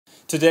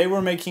Today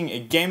we're making a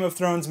Game of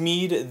Thrones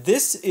mead.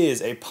 This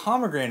is a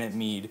pomegranate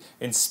mead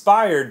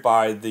inspired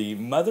by the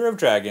mother of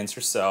dragons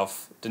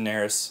herself,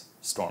 Daenerys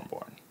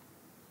Stormborn.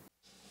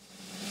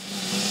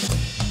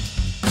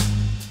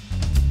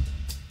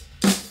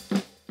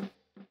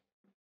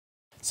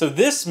 So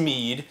this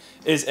mead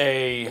is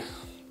a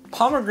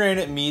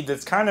pomegranate mead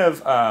that's kind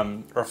of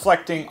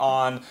reflecting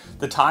on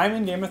the time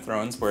in Game of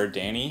Thrones where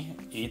Dany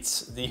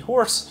eats the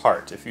horse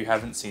heart, if you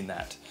haven't seen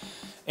that.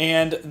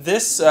 And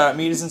this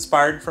mead is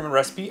inspired from a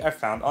recipe I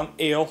found on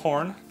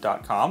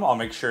alehorn.com. I'll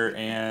make sure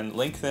and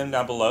link them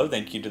down below.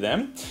 Thank you to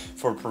them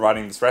for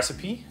providing this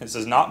recipe. This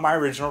is not my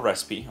original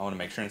recipe. I want to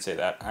make sure and say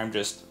that. I'm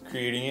just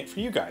creating it for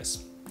you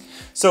guys.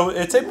 So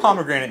it's a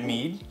pomegranate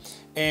mead,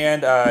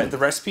 and the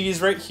recipe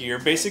is right here.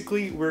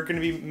 Basically, we're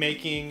going to be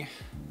making...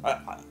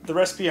 the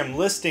recipe I'm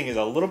listing is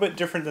a little bit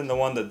different than the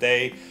one that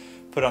they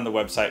put on the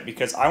website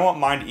because I want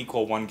mine to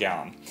equal 1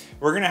 gallon.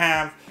 We're going to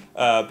have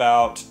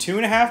about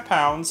 2.5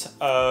 pounds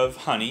of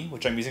honey,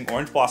 which I'm using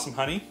orange blossom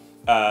honey,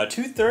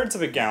 2/3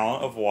 of a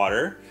gallon of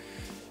water,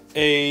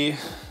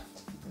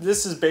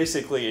 this is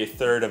basically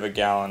 1/3 of a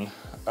gallon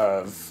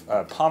of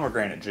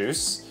pomegranate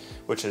juice,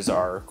 which is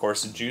our, of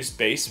course, juice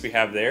base we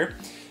have there.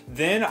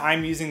 Then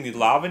I'm using the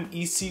Lalvin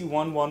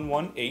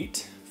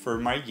EC1118 for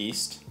my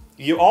yeast.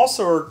 You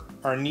also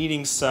are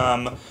needing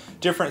some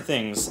different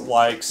things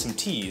like some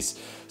teas.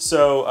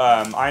 So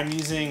I'm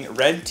using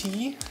red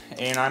tea,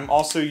 and I'm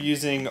also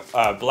using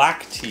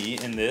black tea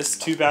in this.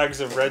 2 bags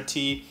of red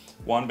tea,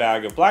 1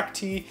 bag of black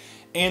tea.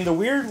 And the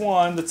weird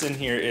one that's in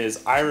here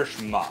is Irish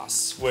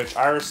moss, which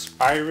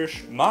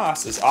Irish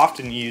moss is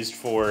often used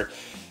for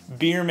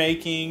beer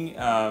making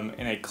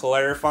in a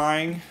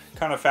clarifying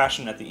kind of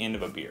fashion at the end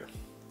of a beer.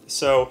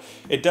 So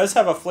it does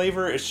have a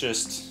flavor, it's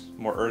just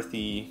more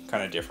earthy,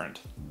 kind of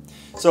different.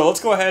 So let's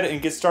go ahead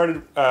and get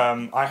started.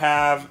 I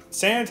have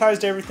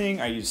sanitized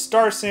everything. I use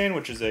Starsan,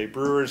 which is a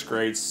brewer's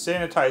grade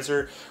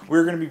sanitizer.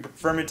 We're going to be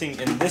fermenting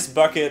in this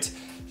bucket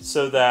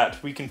so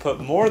that we can put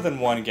more than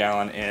 1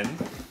 gallon in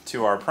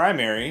to our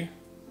primary,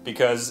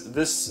 because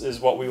this is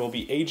what we will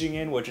be aging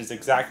in, which is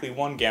exactly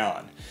 1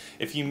 gallon.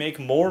 If you make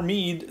more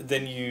mead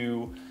than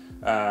you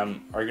are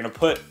going to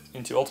put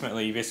into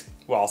ultimately,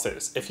 well, I'll say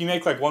this. If you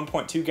make like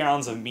 1.2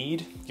 gallons of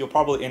mead, you'll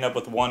probably end up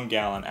with 1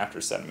 gallon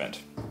after sediment.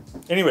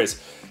 Anyways,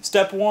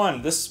 step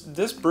 1,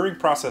 this brewing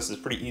process is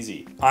pretty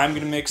easy. I'm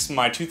going to mix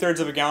my 2/3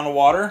 of a gallon of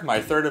water, my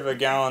 1/3 of a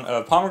gallon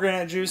of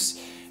pomegranate juice,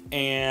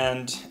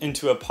 and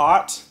into a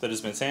pot that has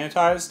been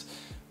sanitized.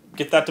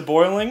 Get that to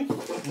boiling.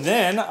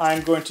 Then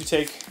I'm going to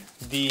take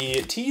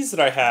the teas that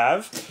I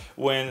have.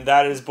 When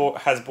that has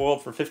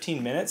boiled for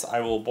 15 minutes, I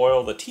will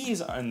boil the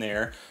teas in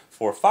there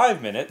for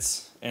 5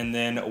 minutes, and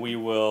then we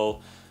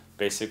will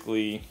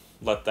basically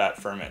let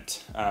that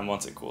ferment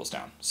once it cools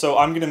down. So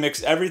I'm going to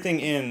mix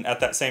everything in at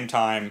that same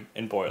time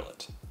and boil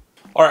it.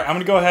 All right, I'm going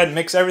to go ahead and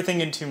mix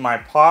everything into my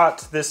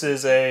pot. This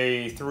is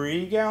a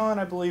 3 gallon,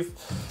 I believe,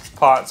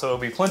 pot, so it'll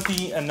be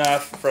plenty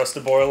enough for us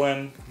to boil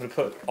in. I'm going to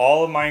put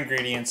all of my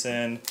ingredients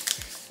in,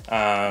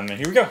 and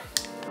here we go.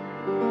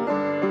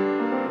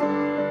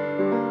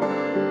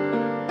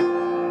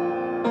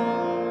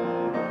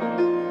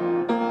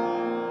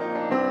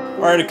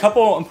 All right, a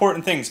couple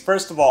important things.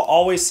 First of all,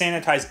 always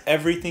sanitize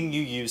everything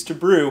you use to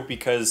brew,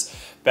 because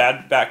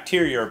bad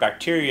bacteria or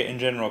bacteria in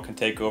general can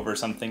take over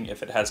something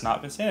if it has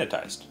not been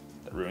sanitized.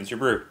 That ruins your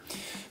brew.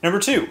 Number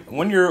 2,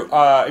 when you're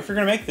if you're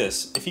gonna make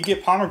this, if you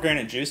get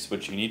pomegranate juice,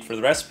 which you need for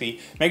the recipe,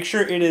 make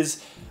sure it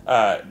is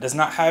does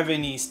not have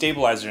any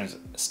stabilizer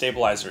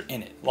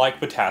in it, like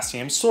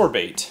potassium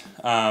sorbate,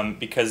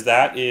 because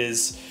that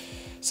is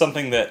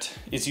something that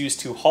is used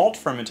to halt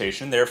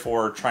fermentation,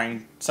 therefore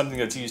something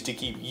that's used to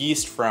keep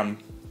yeast from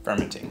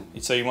fermenting.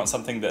 So you want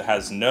something that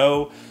has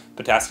no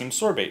potassium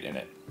sorbate in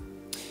it.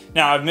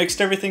 Now I've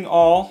mixed everything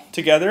all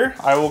together.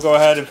 I will go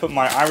ahead and put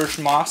my Irish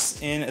moss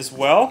in as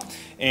well.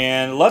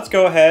 And let's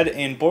go ahead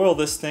and boil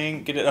this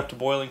thing, get it up to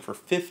boiling for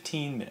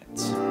 15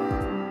 minutes.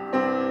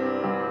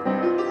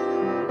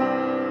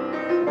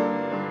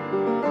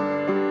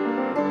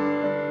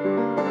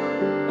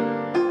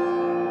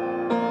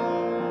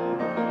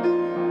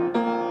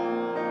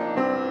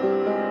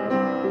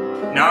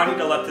 Now I need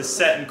to let this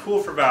set and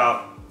cool for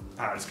about,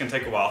 it's gonna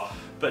take a while,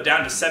 but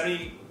down to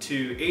 70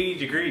 to 80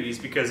 degrees,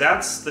 because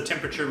that's the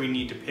temperature we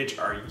need to pitch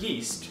our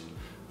yeast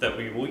that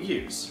we will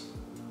use.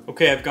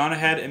 Okay, I've gone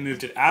ahead and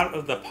moved it out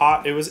of the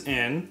pot it was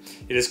in.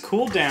 It has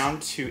cooled down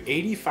to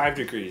 85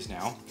 degrees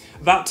now.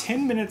 About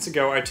 10 minutes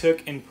ago, I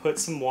took and put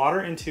some water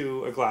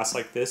into a glass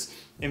like this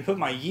and put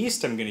my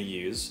yeast I'm gonna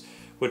use,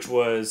 which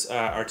was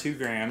our 2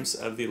 grams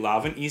of the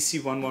Lalvin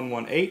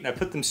EC1118, and I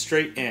put them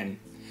straight in.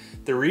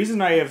 The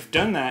reason I have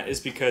done that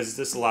is because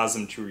this allows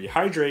them to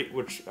rehydrate,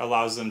 which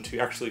allows them to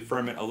actually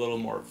ferment a little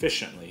more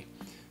efficiently.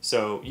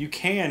 So you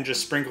can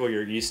just sprinkle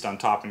your yeast on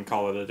top and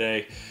call it a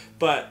day,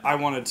 but I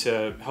wanted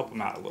to help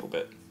them out a little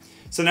bit.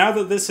 So now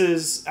that this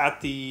is at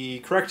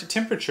the correct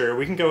temperature,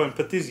 we can go and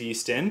put these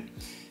yeast in,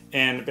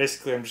 and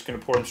basically I'm just going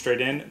to pour them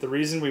straight in. The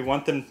reason we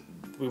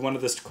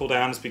wanted this to cool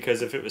down is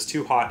because if it was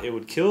too hot, it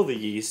would kill the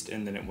yeast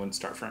and then it wouldn't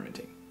start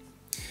fermenting.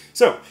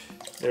 So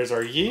there's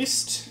our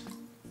yeast.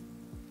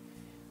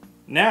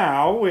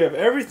 Now we have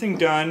everything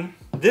done.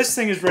 This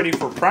thing is ready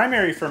for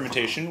primary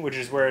fermentation, which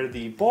is where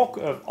the bulk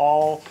of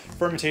all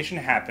fermentation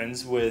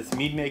happens with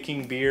mead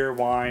making, beer,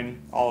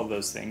 wine, all of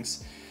those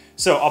things.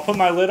 So I'll put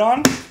my lid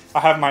on.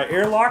 I'll have my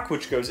airlock,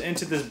 which goes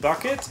into this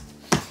bucket.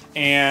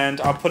 And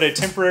I'll put a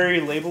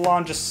temporary label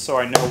on just so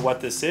I know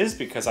what this is,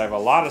 because I have a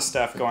lot of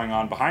stuff going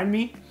on behind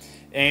me.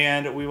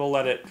 And we will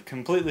let it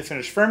completely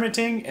finish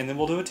fermenting, and then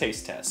we'll do a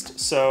taste test.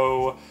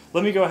 So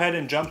let me go ahead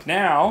and jump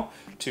now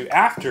to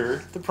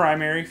after the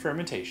primary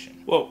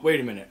fermentation. Whoa, wait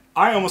a minute.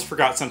 I almost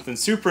forgot something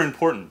super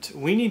important.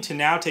 We need to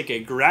now take a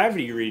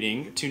gravity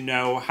reading to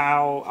know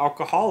how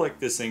alcoholic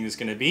this thing is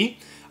going to be.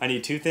 I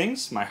need two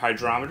things, my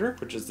hydrometer,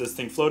 which is this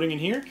thing floating in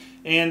here,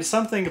 and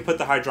something to put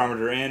the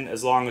hydrometer in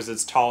as long as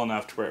it's tall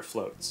enough to where it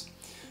floats.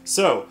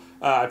 So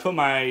I put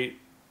my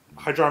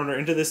hydrometer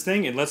into this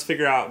thing, and let's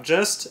figure out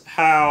just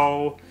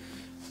how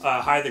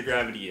high the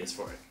gravity is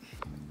for it.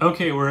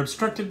 Okay, we're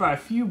obstructed by a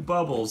few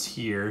bubbles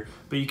here,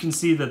 but you can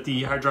see that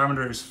the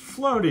hydrometer is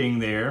floating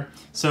there.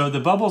 So the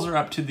bubbles are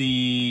up to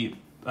the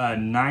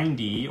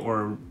 90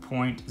 or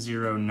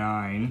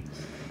 0.09,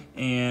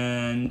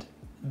 and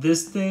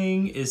this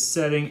thing is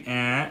setting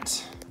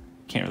at,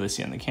 can't really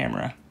see on the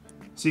camera.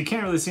 So you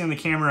can't really see on the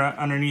camera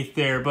underneath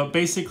there, but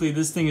basically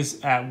this thing is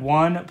at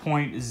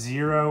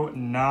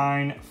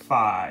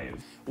 1.095.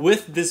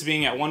 With this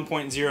being at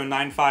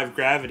 1.095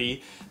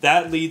 gravity,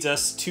 that leads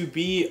us to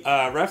be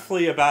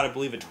roughly about, I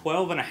believe, a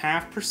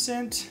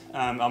 12.5%.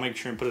 I'll make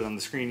sure and put it on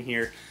the screen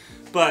here.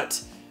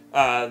 But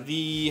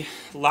the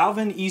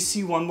Lalvin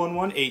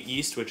EC1118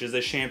 yeast, which is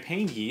a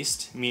champagne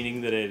yeast,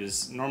 meaning that it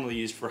is normally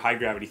used for high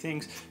gravity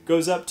things,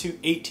 goes up to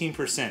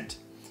 18%.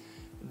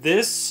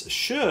 This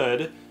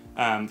should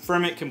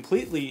ferment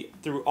completely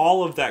through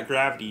all of that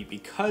gravity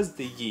because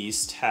the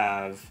yeast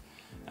have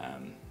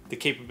the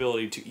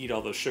capability to eat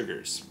all those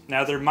sugars.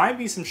 Now there might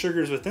be some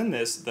sugars within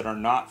this that are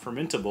not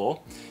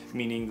fermentable,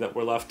 meaning that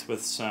we're left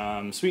with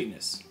some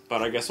sweetness.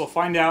 But I guess we'll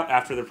find out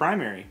after the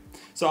primary.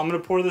 So I'm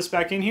gonna pour this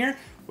back in here.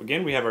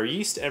 Again, we have our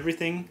yeast,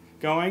 everything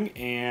going,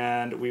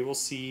 and we will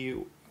see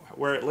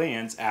where it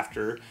lands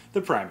after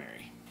the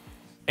primary.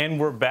 And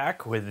we're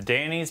back with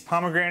Dany's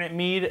Pomegranate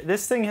Mead.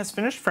 This thing has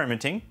finished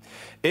fermenting.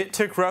 It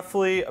took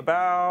roughly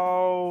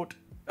about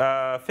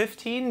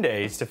 15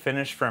 days to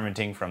finish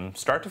fermenting from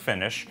start to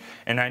finish,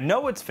 and I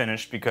know it's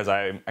finished because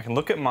I can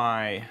look at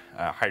my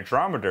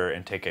hydrometer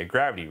and take a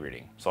gravity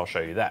reading, so I'll show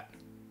you that.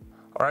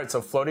 All right,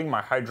 so floating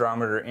my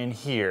hydrometer in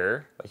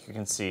here, like you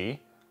can see,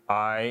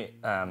 I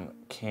can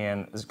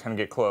kind of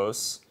get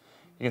close.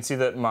 You can see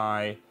that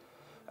my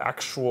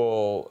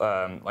actual,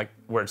 like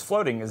where it's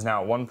floating is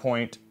now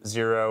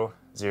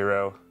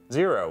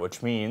 1.000,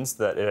 which means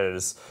that it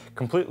is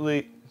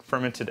completely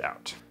fermented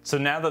out. So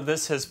now that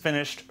this has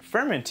finished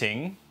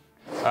fermenting,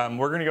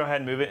 we're gonna go ahead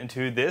and move it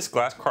into this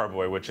glass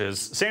carboy, which is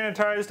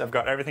sanitized. I've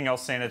got everything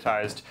else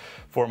sanitized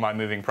for my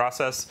moving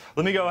process.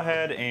 Let me go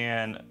ahead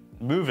and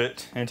move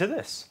it into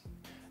this.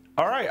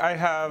 All right, I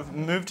have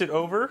moved it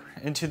over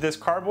into this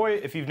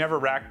carboy. If you've never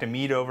racked a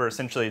mead over,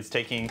 essentially it's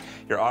taking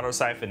your auto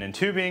siphon and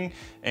tubing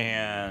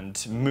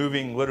and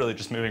moving, literally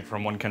just moving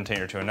from one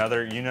container to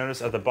another. You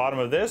notice at the bottom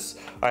of this,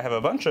 I have a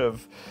bunch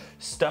of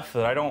stuff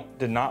that I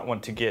did not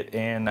want to get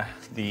in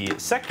the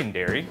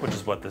secondary, which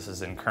is what this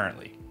is in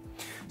currently.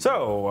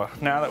 So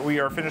now that we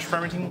are finished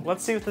fermenting,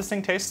 let's see what this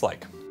thing tastes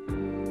like.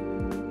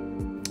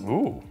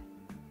 Ooh.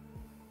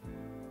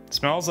 It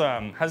smells,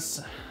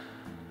 has,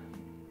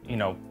 you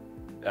know,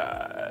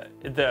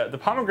 the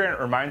pomegranate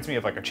reminds me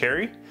of like a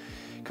cherry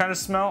kind of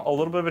smell, a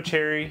little bit of a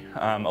cherry,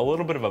 a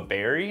little bit of a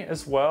berry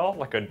as well,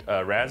 like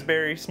a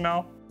raspberry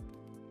smell.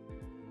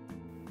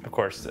 Of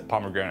course, the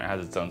pomegranate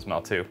has its own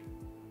smell too.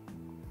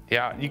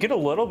 Yeah, you get a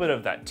little bit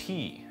of that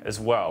tea as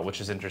well,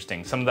 which is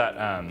interesting. Some of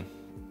that,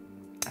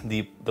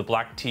 the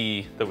black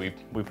tea that we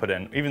put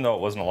in, even though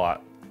it wasn't a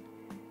lot.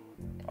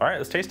 All right,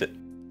 let's taste it.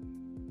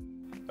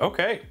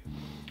 Okay,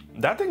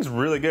 that thing's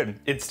really good.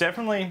 It's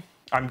definitely,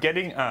 I'm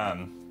getting,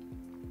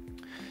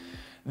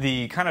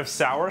 the kind of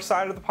sour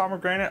side of the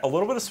pomegranate, a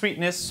little bit of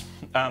sweetness.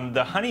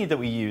 The honey that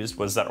we used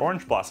was that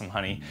orange blossom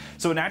honey,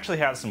 so it actually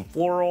has some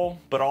floral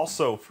but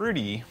also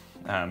fruity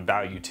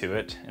value to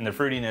it, and the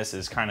fruitiness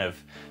is kind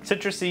of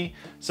citrusy,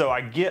 so I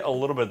get a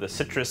little bit of the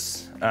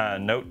citrus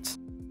notes.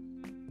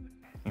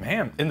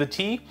 Man, in the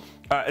tea,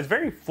 it's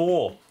very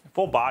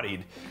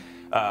full-bodied.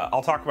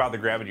 I'll talk about the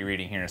gravity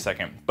reading here in a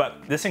second,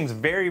 but this thing's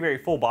very, very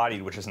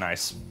full-bodied, which is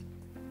nice,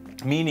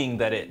 meaning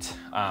that it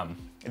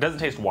doesn't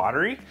taste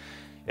watery.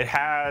 It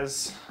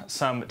has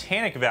some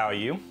tannic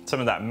value, some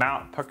of that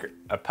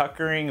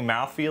puckering,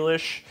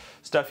 mouthfeel-ish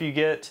stuff you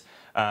get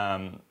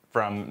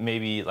from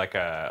maybe like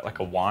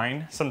a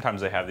wine.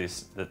 Sometimes they have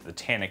these the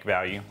tannic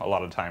value a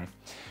lot of the time.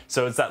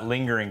 So it's that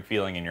lingering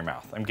feeling in your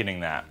mouth. I'm getting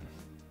that.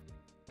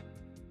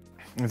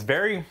 It's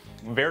very,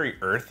 very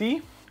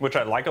earthy, which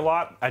I like a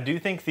lot. I do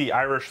think the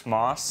Irish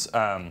moss,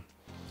 while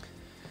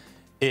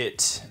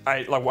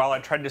I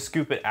tried to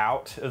scoop it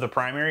out of the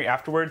primary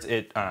afterwards,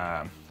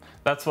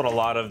 That's what a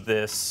lot of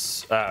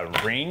this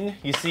ring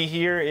you see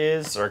here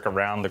is, like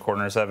around the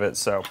corners of it.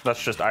 So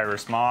that's just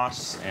iris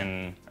moss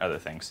and other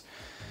things.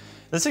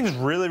 This thing's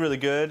really, really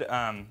good.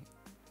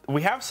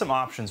 We have some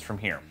options from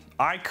here.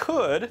 I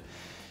could,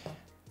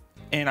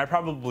 and I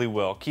probably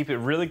will, keep it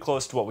really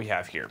close to what we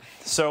have here.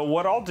 So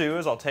what I'll do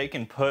is I'll take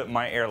and put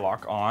my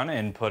airlock on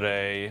and put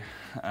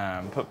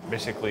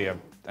basically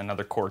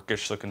another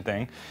corkish looking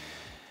thing,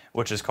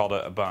 which is called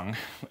a bung.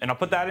 And I'll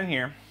put that in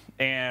here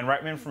and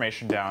write my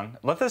information down.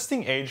 Let this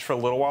thing age for a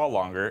little while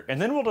longer,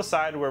 and then we'll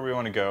decide where we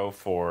want to go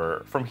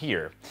from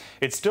here.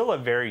 It's still a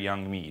very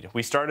young mead.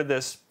 We started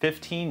this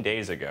 15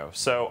 days ago,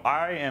 so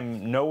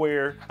I'm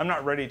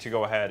not ready to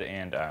go ahead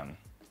and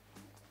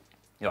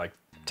like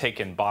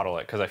take and bottle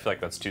it, because I feel like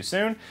that's too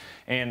soon.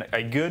 And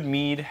a good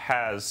mead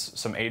has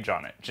some age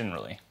on it,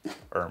 generally.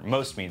 Or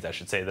most meads, I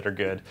should say, that are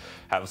good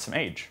have some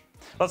age.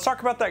 Let's talk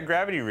about that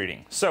gravity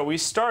reading. So we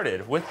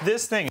started with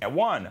this thing at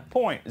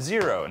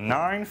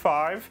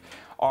 1.095.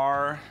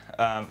 Our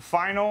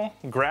final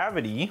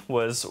gravity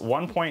was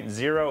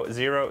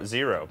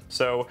 1.000.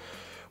 So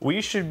we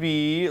should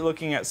be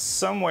looking at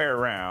somewhere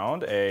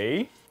around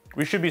a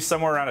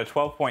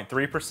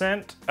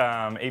 12.3%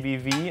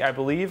 ABV, I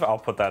believe. I'll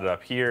put that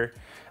up here,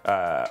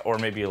 or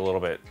maybe a little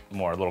bit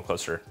more, a little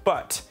closer.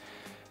 But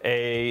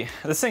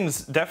this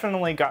thing's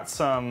definitely got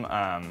some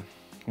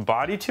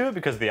body to it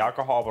because of the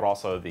alcohol, but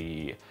also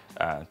the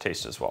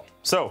taste as well.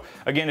 So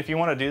again, if you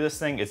want to do this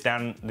thing, it's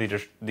down,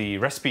 the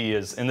recipe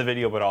is in the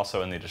video, but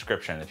also in the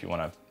description if you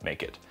want to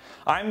make it.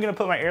 I'm gonna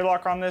put my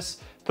airlock on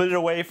this, put it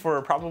away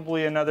for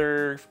probably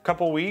another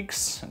couple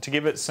weeks to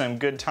give it some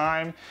good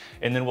time,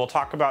 and then we'll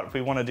talk about if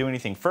we want to do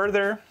anything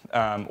further,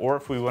 or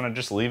if we want to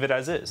just leave it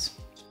as is.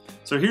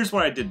 So here's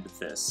what I did with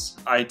this.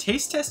 I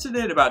taste tested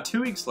it about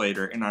 2 weeks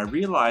later, and I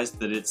realized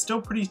that it's still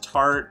pretty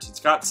tart.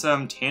 It's got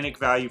some tannic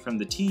value from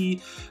the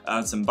tea,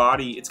 some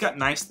body. It's got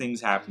nice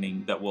things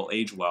happening that will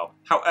age well.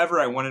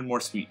 However, I wanted more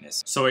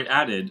sweetness. So I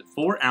added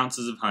 4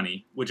 ounces of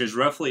honey, which is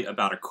roughly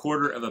about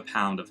 1/4 of a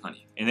pound of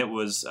honey. And it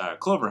was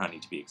clover honey,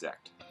 to be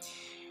exact.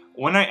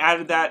 When I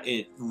added that,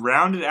 it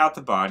rounded out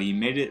the body,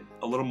 made it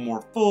a little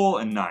more full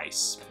and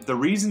nice. The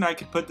reason I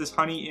could put this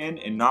honey in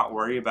and not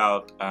worry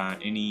about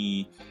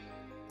any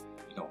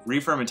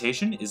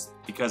re-fermentation is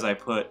because I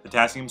put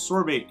potassium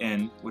sorbate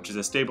in, which is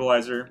a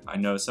stabilizer. I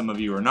know some of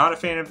you are not a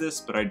fan of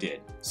this, but I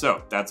did.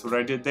 So that's what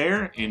I did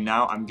there, and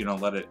now I'm gonna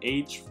let it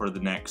age for the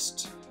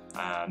next,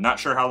 not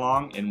sure how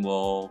long, and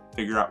we'll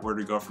figure out where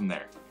to go from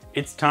there.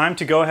 It's time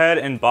to go ahead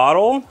and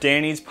bottle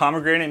Dany's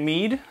Pomegranate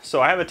Mead.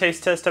 So I have a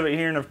taste test of it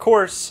here, and of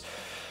course,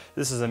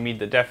 this is a mead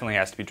that definitely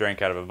has to be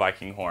drank out of a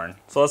Viking horn.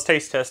 So let's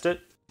taste test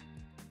it.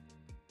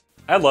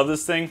 I love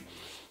this thing.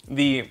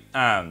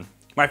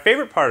 My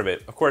favorite part of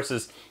it, of course,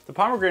 is the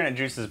pomegranate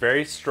juice is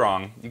very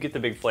strong. You get the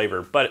big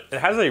flavor, but it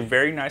has a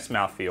very nice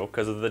mouthfeel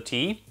because of the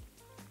tea.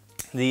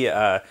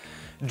 The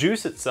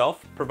juice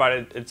itself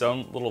provided its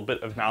own little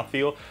bit of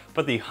mouthfeel,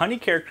 but the honey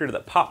character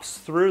that pops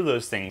through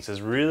those things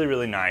is really,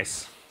 really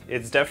nice.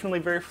 It's definitely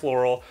very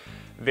floral,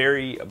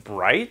 very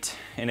bright,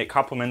 and it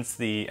complements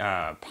the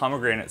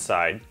pomegranate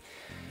side.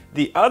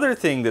 The other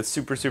thing that's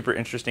super, super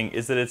interesting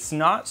is that it's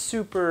not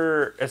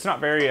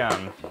very, it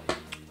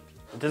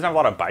doesn't have a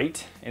lot of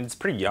bite, and it's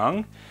pretty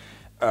young.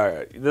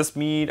 This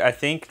mead, I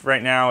think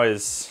right now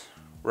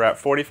we're at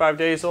 45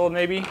 days old,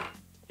 maybe?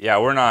 Yeah,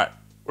 we're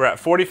at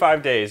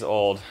 45 days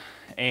old.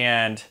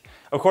 And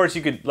of course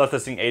you could let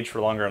this thing age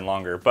for longer and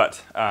longer,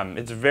 but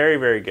it's very,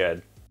 very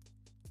good.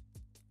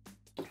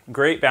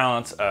 Great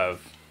balance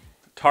of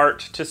tart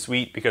to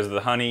sweet because of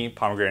the honey,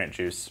 pomegranate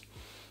juice.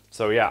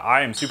 So yeah,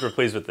 I am super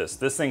pleased with this.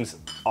 This thing's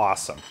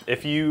awesome.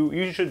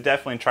 You should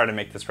definitely try to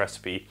make this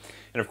recipe.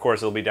 And of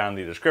course it'll be down in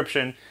the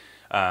description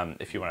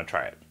if you want to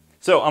try it.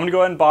 So I'm gonna go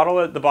ahead and bottle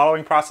it. The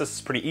bottling process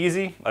is pretty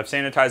easy. I've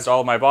sanitized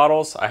all of my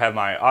bottles. I have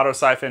my auto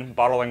siphon,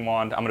 bottling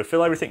wand. I'm gonna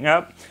fill everything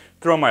up,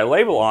 throw my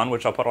label on,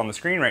 which I'll put on the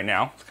screen right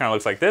now. It kind of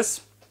looks like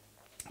this.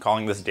 I'm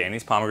calling this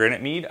Dany's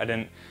Pomegranate Mead. I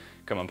didn't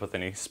come up with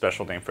any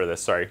special name for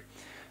this, sorry.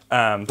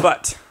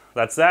 But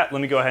that's that.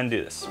 Let me go ahead and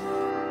do this.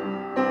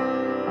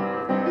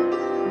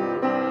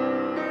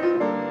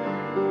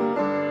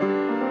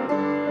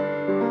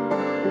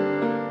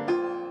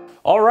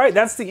 All right,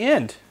 that's the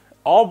end.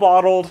 All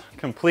bottled,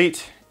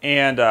 complete,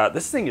 and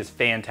this thing is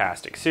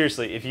fantastic.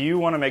 Seriously, if you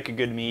want to make a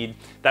good mead,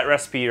 that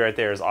recipe right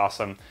there is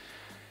awesome.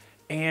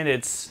 And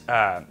it's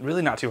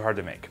really not too hard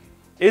to make.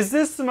 Is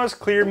this the most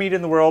clear mead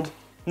in the world?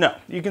 No,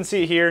 you can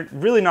see it here,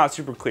 really not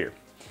super clear.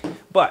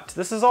 But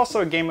this is also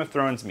a Game of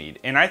Thrones mead,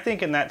 and I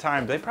think in that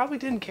time, they probably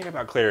didn't care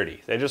about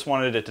clarity. They just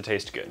wanted it to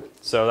taste good.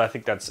 So I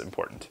think that's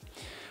important.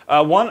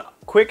 One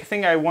quick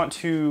thing I want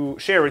to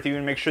share with you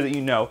and make sure that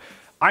you know,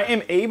 I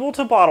am able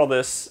to bottle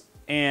this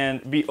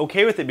and be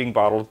okay with it being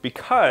bottled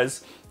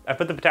because I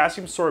put the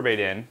potassium sorbate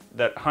in,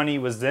 that honey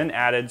was then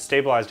added,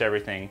 stabilized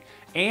everything,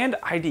 and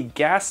I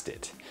degassed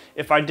it.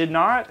 If I did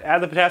not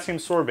add the potassium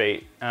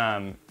sorbate,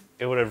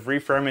 it would have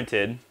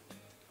re-fermented.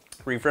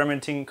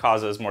 Re-fermenting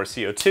causes more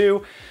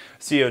CO2.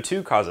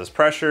 CO2 causes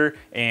pressure,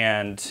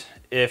 and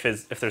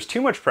if there's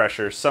too much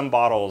pressure, some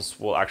bottles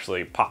will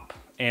actually pop.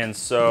 And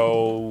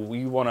so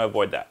we want to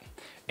avoid that.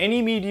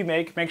 Any mead you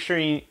make, make sure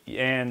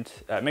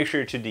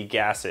to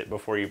degas it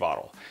before you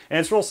bottle. And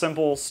it's real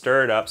simple.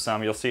 Stir it up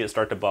some. You'll see it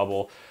start to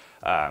bubble.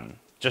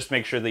 Just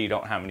make sure that you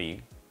don't have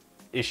any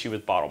issue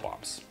with bottle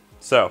bombs.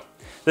 So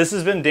this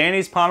has been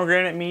Dany's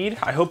Pomegranate Mead.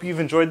 I hope you've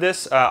enjoyed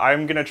this.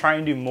 I'm gonna try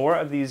and do more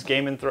of these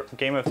Game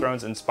of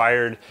Thrones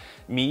inspired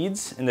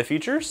meads in the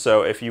future.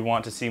 So if you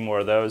want to see more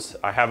of those,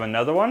 I have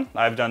another one.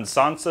 I've done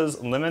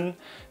Sansa's Lemon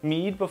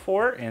Mead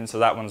before, and so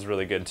that one's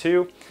really good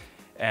too.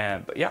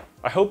 But yeah,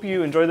 I hope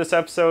you enjoyed this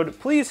episode.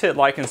 Please hit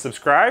like and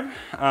subscribe.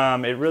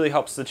 It really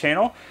helps the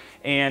channel.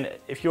 And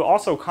if you'll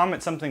also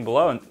comment something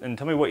below and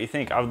tell me what you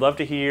think. I would love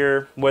to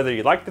hear whether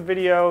you like the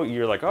video,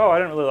 you're like, oh, I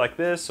didn't really like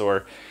this,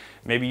 or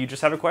maybe you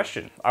just have a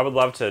question. I would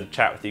love to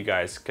chat with you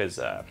guys because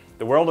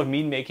the world of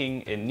mead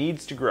making, it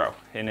needs to grow,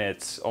 and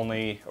it's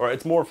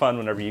more fun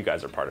whenever you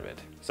guys are part of it.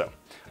 So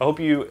I hope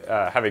you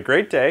have a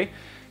great day.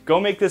 Go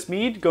make this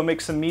mead, go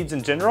make some meads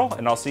in general,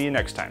 and I'll see you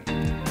next time.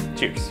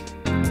 Cheers.